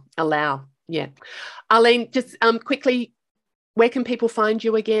allow. Yeah. Arlene, just quickly, where can people find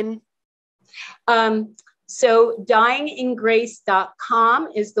you again? So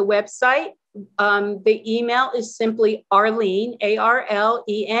dyingingrace.com is the website. The email is simply Arlene,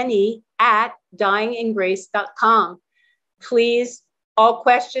 ARLENE, @dyingingrace.com. Please, all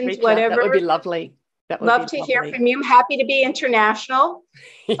questions, whatever. That would be lovely. Love to hear from you. I'm happy to be international.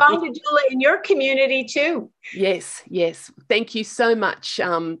 Find a doula in your community too. Yes. Thank you so much,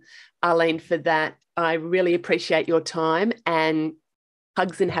 Arlene, for that. I really appreciate your time, and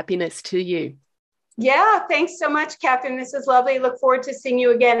hugs and happiness to you. Yeah, thanks so much, Catherine. This is lovely. Look forward to seeing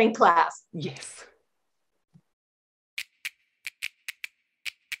you again in class. Yes.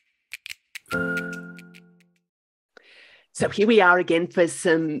 So here we are again for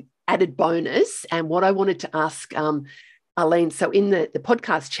some added bonus. And what I wanted to ask Arlene, so in the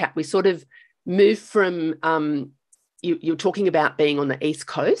podcast chat, we sort of moved from, you're talking about being on the East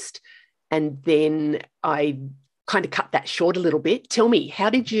Coast, and then I kind of cut that short a little bit. Tell me, how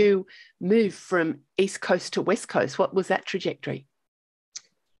did you move from East Coast to West Coast? What was that trajectory?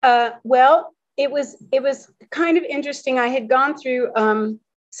 Well, it was kind of interesting. I had gone through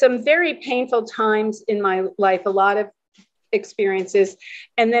some very painful times in my life, a lot of experiences,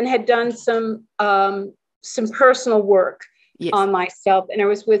 and then had done some personal work on myself. And I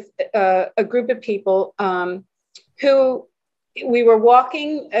was with a group of people who we were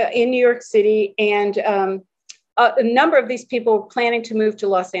walking in New York City, and a number of these people were planning to move to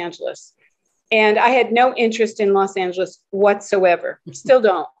Los Angeles. And I had no interest in Los Angeles whatsoever. Still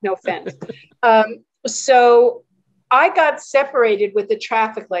don't, no offense. So I got separated with the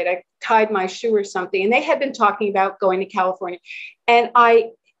traffic light. I tied my shoe or something, and they had been talking about going to California. And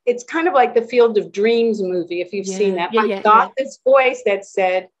it's kind of like the Field of Dreams movie, if you've seen that. I got this voice that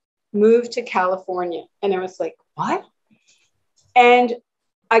said, move to California. And I was like, what? And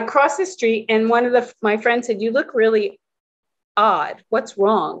I crossed the street, and one of my friends said, you look really odd. What's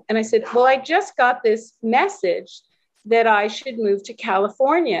wrong? And I said, well, I just got this message that I should move to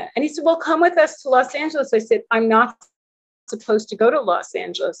California. And he said, well, come with us to Los Angeles. I said, I'm not supposed to go to Los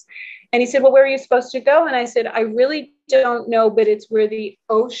Angeles. And he said, well, where are you supposed to go? And I said, I really don't know, but it's where the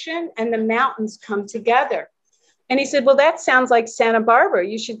ocean and the mountains come together. And he said, well, that sounds like Santa Barbara.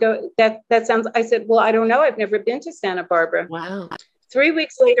 You should go. That sounds, I said, well, I don't know. I've never been to Santa Barbara. Wow. 3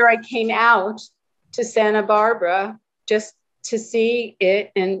 weeks later, I came out to Santa Barbara just to see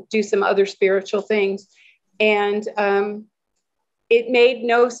it and do some other spiritual things. And it made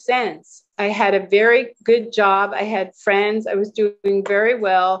no sense. I had a very good job. I had friends. I was doing very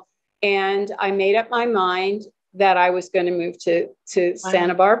well. And I made up my mind that I was going to move to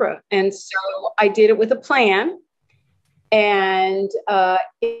Santa Barbara. And so I did it with a plan. And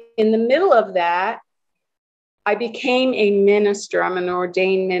in the middle of that, I became a minister. I'm an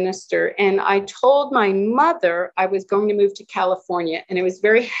ordained minister. And I told my mother I was going to move to California. And I was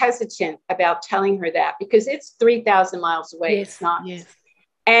very hesitant about telling her that because it's 3,000 miles away. Yes, it's not. Yes.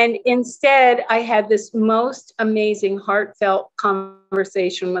 And instead, I had this most amazing, heartfelt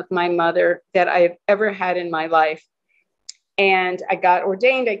conversation with my mother that I've ever had in my life. And I got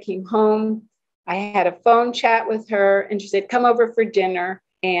ordained. I came home. I had a phone chat with her. And she said, come over for dinner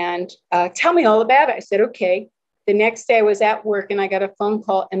and tell me all about it. I said, okay. The next day I was at work and I got a phone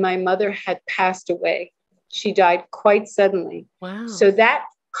call and my mother had passed away. She died quite suddenly. Wow. So that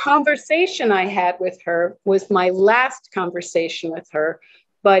conversation I had with her was my last conversation with her,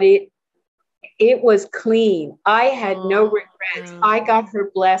 but it it was clean. I had no regrets. I got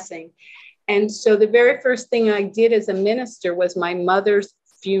her blessing. And so the very first thing I did as a minister was my mother's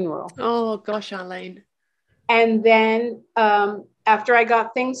funeral. Oh, gosh, Arlene. And then after I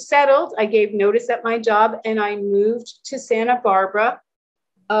got things settled, I gave notice at my job and I moved to Santa Barbara.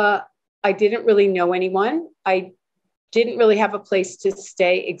 I didn't really know anyone. I didn't really have a place to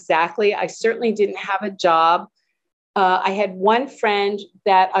stay exactly. I certainly didn't have a job. I had one friend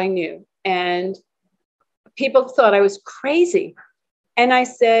that I knew, and people thought I was crazy. And I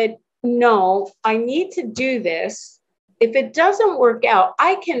said, no, I need to do this. If it doesn't work out,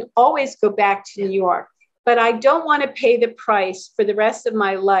 I can always go back to New York, but I don't want to pay the price for the rest of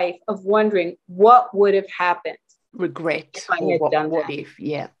my life of wondering what would have happened. Regret. If I had done what that. if,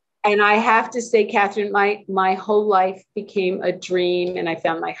 yeah. And I have to say, Catherine, my whole life became a dream, and I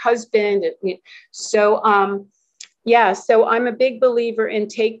found my husband. So I'm a big believer in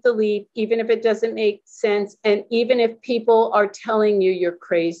take the leap, even if it doesn't make sense. And even if people are telling you you're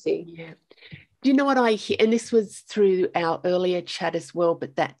crazy. Yeah. Do you know what I hear? And this was through our earlier chat as well,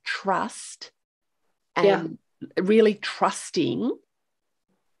 but that trust and really trusting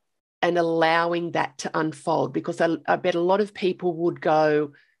and allowing that to unfold, because I bet a lot of people would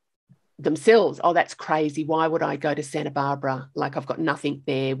go themselves, oh, that's crazy. Why would I go to Santa Barbara? Like, I've got nothing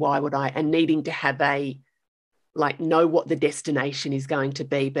there. Why would I? And needing to have know what the destination is going to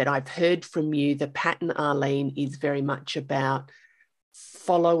be. But I've heard from you, the pattern, Arlene, is very much about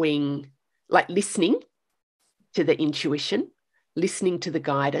following, like listening to the intuition, listening to the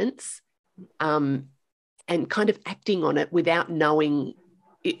guidance, and kind of acting on it without knowing,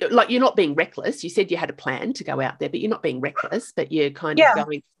 like, you're not being reckless. You said you had a plan to go out there, but you're not being reckless, but you're kind of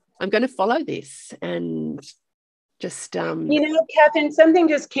going, I'm going to follow this. And just Catherine, something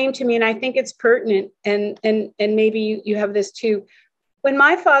just came to me, and I think it's pertinent, and maybe you have this too. When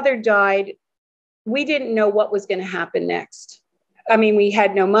my father died, we didn't know what was going to happen next. I mean, we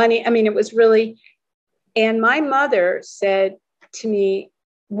had no money. I mean, it was really, and my mother said to me,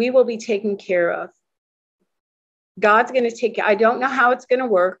 we will be taken care of. God's going to take care. I don't know how it's going to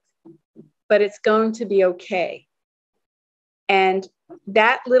work, but it's going to be okay. And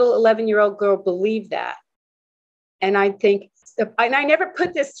that little 11-year-old girl believed that. And I think, and I never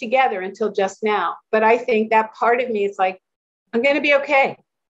put this together until just now, but I think that part of me is like, I'm going to be okay.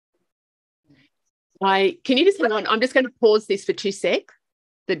 Can you just hang on? I'm just going to pause this for 2 secs.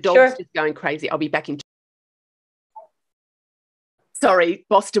 The dog's just going crazy. I'll be back in. Sorry,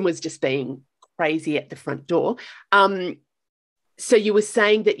 Boston was just being crazy at the front door. So you were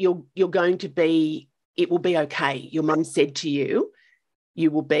saying that you're going to be, it will be okay. Your mum said to you, you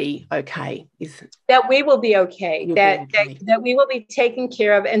will be okay. That we will be okay. That we will be taken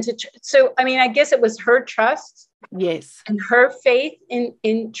care of. And so, I mean, I guess it was her trust. Yes. And her faith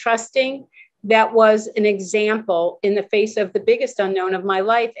in trusting that was an example in the face of the biggest unknown of my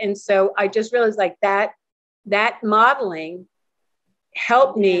life. And so I just realized like that modeling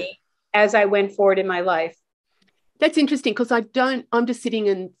helped me as I went forward in my life. That's interesting, because I'm just sitting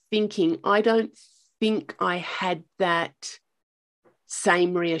and thinking, I don't think I had that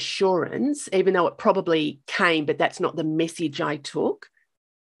same reassurance, even though it probably came, but that's not the message I took.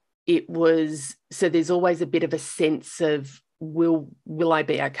 It was, so there's always a bit of a sense of, will I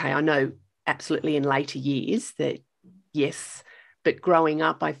be okay? I know absolutely in later years that yes, but growing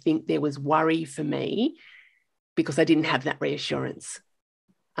up, I think there was worry for me because I didn't have that reassurance.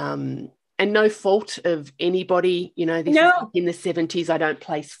 And no fault of anybody, this is in the 70s. I don't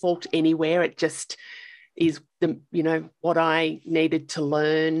place fault anywhere. It just is what I needed to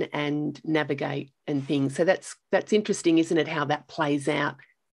learn and navigate and things. So that's interesting, isn't it? How that plays out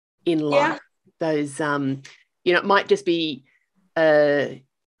in life. Those, it might just be, a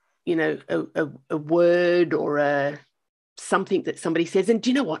word or something that somebody says. And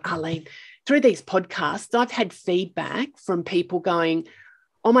do you know what, Arlene? Through these podcasts, I've had feedback from people going,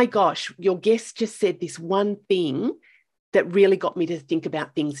 oh my gosh, your guest just said this one thing that really got me to think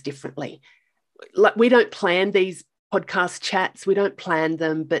about things differently. Like, we don't plan these podcast chats, we don't plan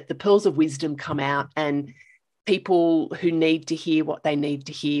them, but the pearls of wisdom come out, and people who need to hear what they need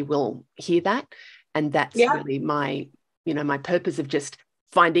to hear will hear that. And that's really my purpose of just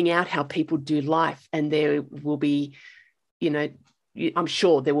finding out how people do life. And there will be, I'm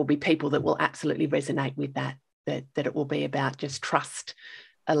sure there will be people that will absolutely resonate with that it will be about just trust,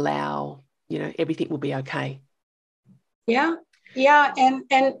 allow, everything will be okay. Yeah. Yeah. And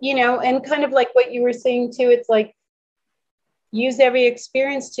kind of like what you were saying too, it's like, use every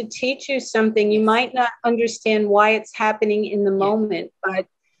experience to teach you something. You might not understand why it's happening in the moment, but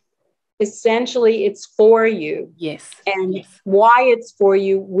essentially it's for you. Yes. And yes. why it's for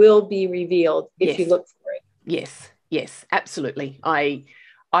you will be revealed if you look for it. Yes, absolutely. I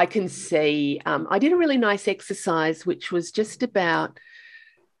can see, I did a really nice exercise, which was just about,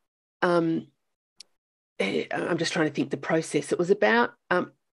 I'm just trying to think the process. It was about,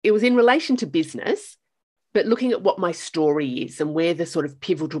 it was in relation to business, but looking at what my story is and where the sort of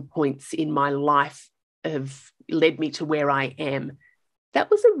pivotal points in my life have led me to where I am. That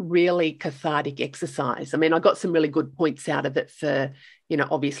was a really cathartic exercise. I mean, I got some really good points out of it for,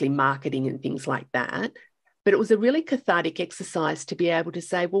 obviously marketing and things like that. But it was a really cathartic exercise to be able to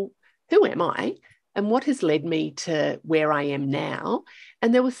say, well, who am I? And what has led me to where I am now?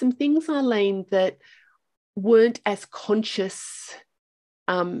 And there were some things, Arlene, that weren't as conscious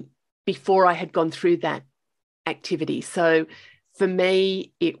before I had gone through that activity. So for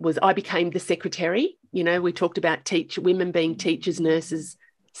me, I became the secretary. We talked about women being teachers, nurses,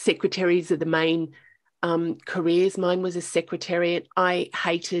 secretaries are the main careers. Mine was a secretariat. I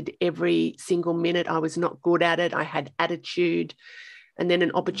hated every single minute. I was not good at it. I had attitude. And then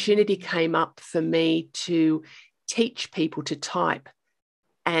an opportunity came up for me to teach people to type.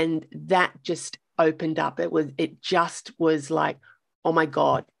 And that just opened up. It just was like, oh my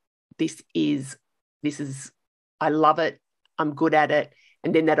God, this is, I love it. I'm good at it.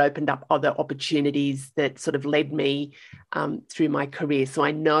 And then that opened up other opportunities that sort of led me through my career. So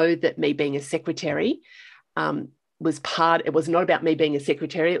I know that me being a secretary it was not about me being a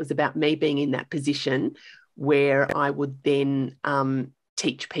secretary. It was about me being in that position where I would then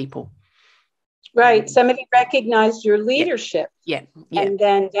teach people. Right. Somebody recognized your leadership. Yeah. And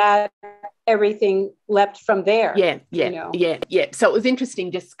then everything leapt from there. Yeah. So it was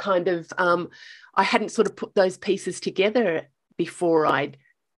interesting, just kind of, I hadn't sort of put those pieces together before I'd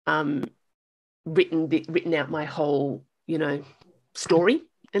written out my whole, story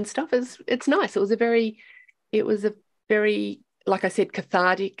and stuff. It's nice. It was a very, like I said,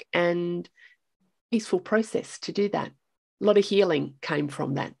 cathartic and peaceful process to do that. A lot of healing came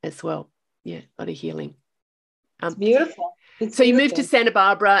from that as well. Yeah, a lot of healing. It's beautiful. You moved to Santa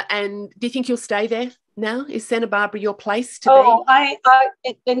Barbara, and do you think you'll stay there now? Is Santa Barbara your place to be? I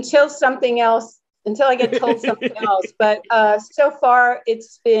until I get told something else. But so far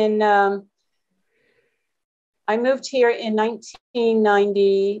it's been, I moved here in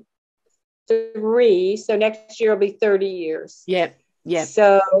 1993. So next year will be 30 years. Yeah.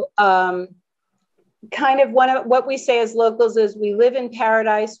 So kind of one of what we say as locals is we live in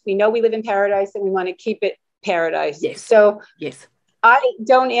paradise. We know we live in paradise and we want to keep it paradise. Yes. So yes. I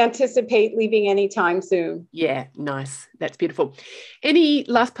don't anticipate leaving anytime soon. Yeah, nice. That's beautiful. Any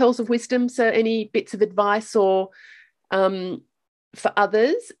last pearls of wisdom? So any bits of advice or for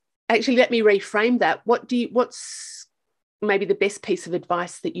others? Actually, let me reframe that. What's maybe the best piece of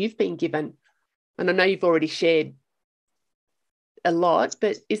advice that you've been given? And I know you've already shared a lot,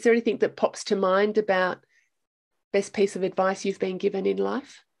 but is there anything that pops to mind about best piece of advice you've been given in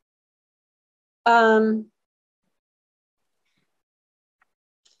life?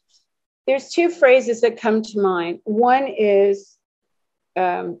 There's two phrases that come to mind. One is,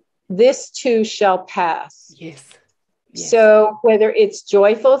 this too shall pass. Yes. So whether it's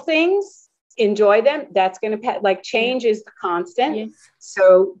joyful things, enjoy them. That's going to pass. Like change is the constant. Yes.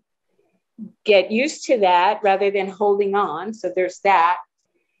 So get used to that rather than holding on. So there's that.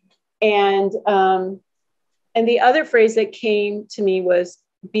 And the other phrase that came to me was,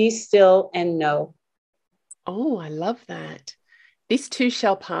 be still and know. Oh, I love that. This too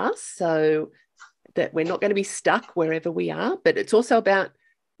shall pass, so that we're not going to be stuck wherever we are, but it's also about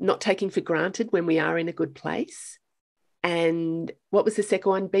not taking for granted when we are in a good place. And what was the second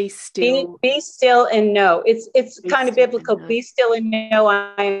one? Be still. Be still and know. It's kind of biblical. Be still and know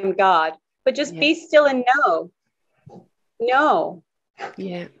I am God. But just be still and know. No.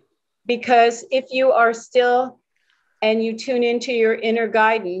 Yeah. Because if you are still and you tune into your inner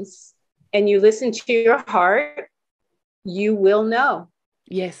guidance and you listen to your heart, you will know.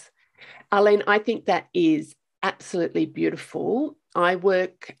 Yes. Arlene, I think that is absolutely beautiful. I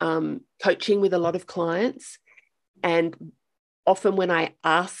work coaching with a lot of clients, and often when I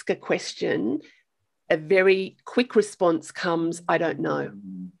ask a question, a very quick response comes, I don't know.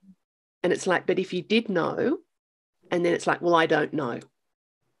 And it's like, but if you did know, and then it's like, well, I don't know.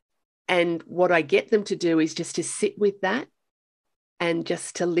 And what I get them to do is just to sit with that and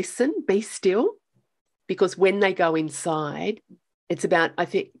just to listen, be still. Because when they go inside, it's about, I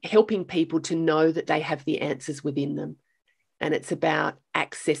think, helping people to know that they have the answers within them. And it's about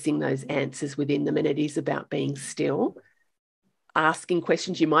accessing those answers within them. And it is about being still, asking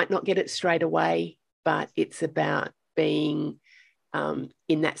questions. You might not get it straight away, but it's about being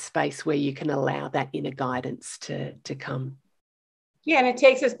in that space where you can allow that inner guidance to come. Yeah, and it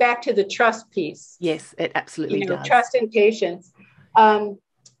takes us back to the trust piece. Yes, it absolutely does. Trust and patience. And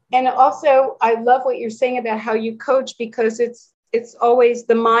also, I love what you're saying about how you coach, because it's always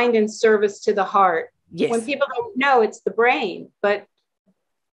the mind in service to the heart. Yes. When people don't know, it's the brain, but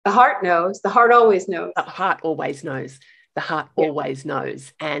the heart knows. The heart always knows. The heart always knows. The heart always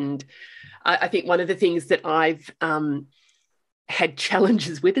knows. And I think one of the things that I've had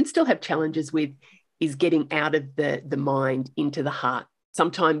challenges with and still have challenges with is getting out of the mind into the heart.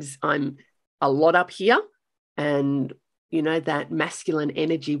 Sometimes I'm a lot up here and, that masculine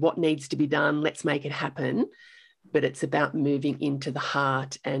energy, what needs to be done, let's make it happen. But it's about moving into the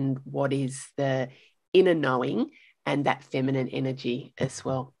heart and what is the inner knowing and that feminine energy as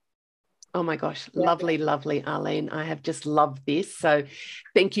well. Oh my gosh, lovely, lovely, Arlene. I have just loved this. So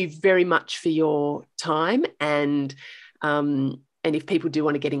thank you very much for your time. And if people do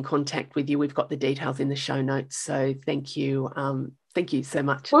want to get in contact with you, we've got the details in the show notes. So thank you. Thank you so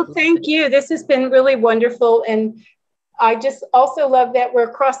much. Well, thank you. This has been really wonderful. And I just also love that we're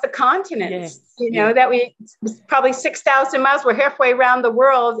across the continents, that it's probably 6,000 miles, we're halfway around the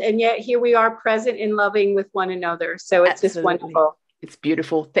world. And yet here we are present and loving with one another. So it's just wonderful. It's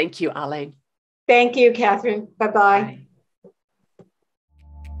beautiful. Thank you, Arlene. Thank you, Catherine. Bye-bye. Bye.